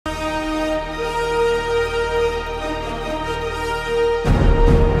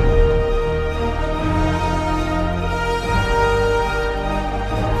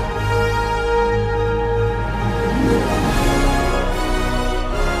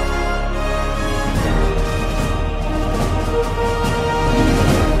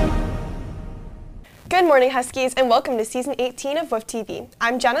morning, Huskies, and welcome to Season 18 of WOOF TV.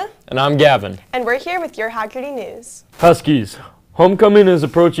 I'm Jenna. And I'm Gavin. And we're here with your Hagerty news. Huskies, homecoming is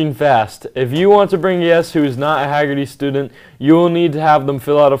approaching fast. If you want to bring a guest who is not a Hagerty student, you will need to have them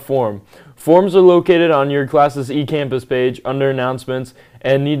fill out a form. Forms are located on your class's eCampus page under announcements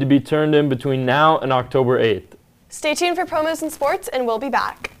and need to be turned in between now and October 8th. Stay tuned for promos and sports, and we'll be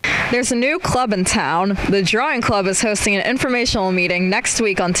back. There's a new club in town. The Drawing Club is hosting an informational meeting next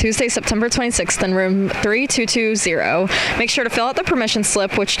week on Tuesday, September 26th in room 3220. Make sure to fill out the permission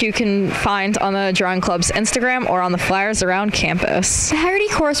slip, which you can find on the Drawing Club's Instagram or on the flyers around campus. The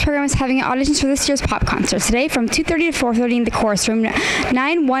Hagerty Chorus Program is having auditions for this year's pop concert today from 2:30 to 4:30 in the chorus room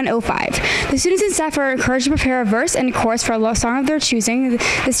 9105. The students and staff are encouraged to prepare a verse and a chorus for a love song of their choosing.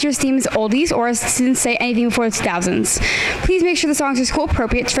 This year's theme is oldies, or as students say, anything before the 2000s. Please make sure the songs are school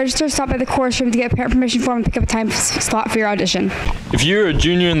appropriate. To register, stop by the chorus room to get a parent permission form and pick up a time slot for your audition. If you're a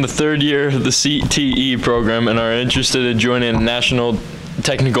junior in the third year of the CTE program and are interested in joining a National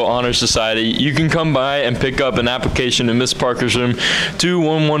Technical Honor Society, you can come by and pick up an application in Miss Parker's room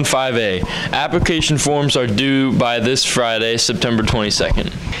 2115A. Application forms are due by this Friday, September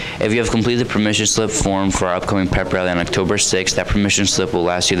 22nd. If you have completed the permission slip form for our upcoming pep rally on October 6th, that permission slip will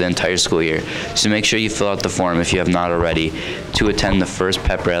last you the entire school year. So make sure you fill out the form if you have not already to attend the first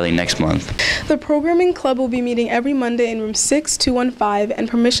pep rally next month. The programming club will be meeting every Monday in room 6215, and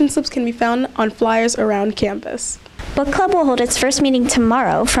permission slips can be found on flyers around campus. Book Club will hold its first meeting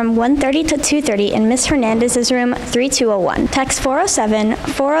tomorrow from 1:30 to 2:30 in Miss Hernandez's room 3201. Text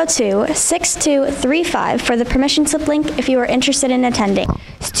 407-402-6235 for the permission slip link if you are interested in attending.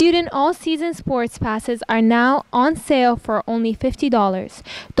 Student all-season sports passes are now on sale for only $50.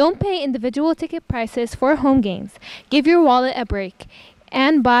 Don't pay individual ticket prices for home games. Give your wallet a break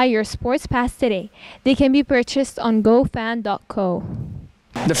and buy your sports pass today. They can be purchased on gofan.co.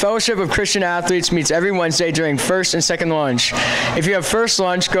 The Fellowship of Christian Athletes meets every Wednesday during first and second lunch. If you have first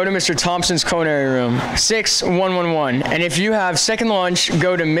lunch, go to Mr. Thompson's culinary room, 6111. And if you have second lunch,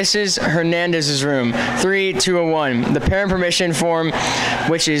 go to Mrs. Hernandez's room, 3201. The parent permission form,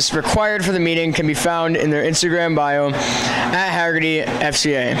 which is required for the meeting, can be found in their Instagram bio at Hagerty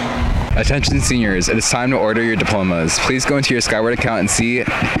FCA. Attention seniors, it is time to order your diplomas. Please go into your Skyward account and see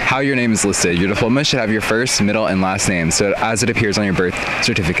how your name is listed. Your diploma should have your first, middle, and last name, so as it appears on your birth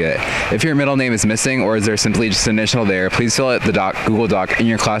certificate. If your middle name is missing or is there simply just an initial there, please fill out the Google Doc in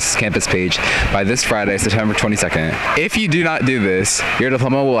your class's campus page by this Friday, September 22nd. If you do not do this, your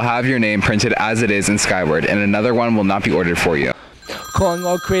diploma will have your name printed as it is in Skyward, and another one will not be ordered for you. Calling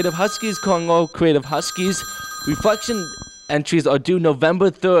all creative Huskies, calling all creative Huskies. Reflection entries are due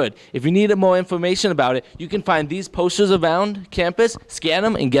November 3rd. If you need more information about it, you can find these posters around campus, scan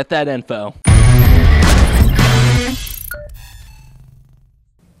them, and get that info.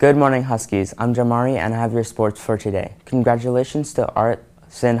 Good morning, Huskies. I'm Jamari, and I have your sports for today. Congratulations to Art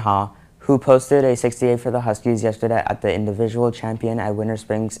Sinha, who posted a 68 for the Huskies yesterday at the individual champion at Winter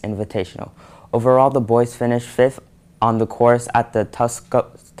Springs Invitational. Overall, the boys finished 5th on the course at the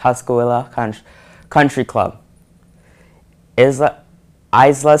Tuscaloosa Country Club. Isla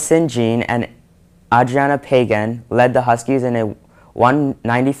Sinjean and Adriana Pagan led the Huskies in a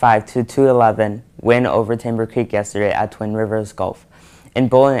 195-211 win over Timber Creek yesterday at Twin Rivers Golf. In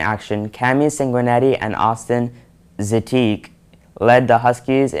bowling action, Cami Sanguinetti and Austin Zitique led the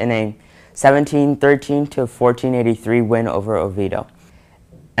Huskies in a 17-13-1483 win over Oviedo.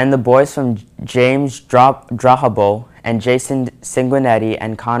 And the boys from James Drahabo and Jason Sanguinetti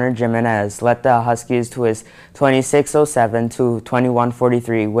and Connor Jimenez led the Huskies to his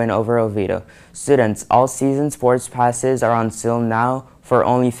 2607-2143 win over Oviedo. Students, all season sports passes are on sale now for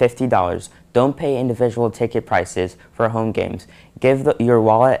only $50. Don't pay individual ticket prices for home games. Give your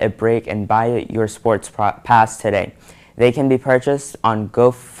wallet a break and buy your sports pass today. They can be purchased on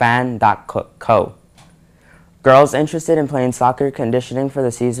gofan.co. Girls interested in playing soccer, conditioning for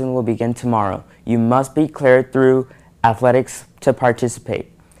the season will begin tomorrow. You must be cleared through athletics to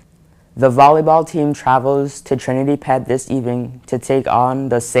participate. The volleyball team travels to Trinity Pet this evening to take on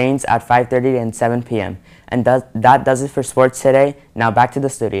the Saints at 5:30 and 7 p.m. And that does it for sports today. Now back to the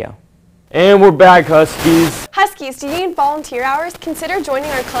studio. And we're back, Huskies. Huskies, do you need volunteer hours? Consider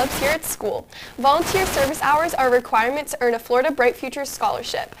joining our clubs here at school. Volunteer service hours are a requirement to earn a Florida Bright Futures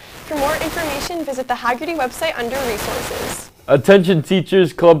scholarship. For more information, visit the Hagerty website under Resources. Attention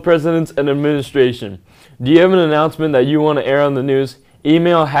teachers, club presidents, and administration. Do you have an announcement that you want to air on the news?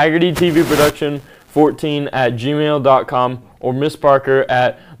 Email HagertyTVProduction14@gmail.com or Miss Parker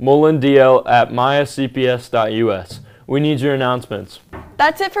at mullandl@myascps.us. We need your announcements.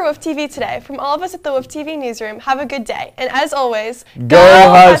 That's it for WOOF TV today. From all of us at the WOOF TV newsroom, have a good day. And as always, go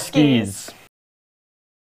Huskies!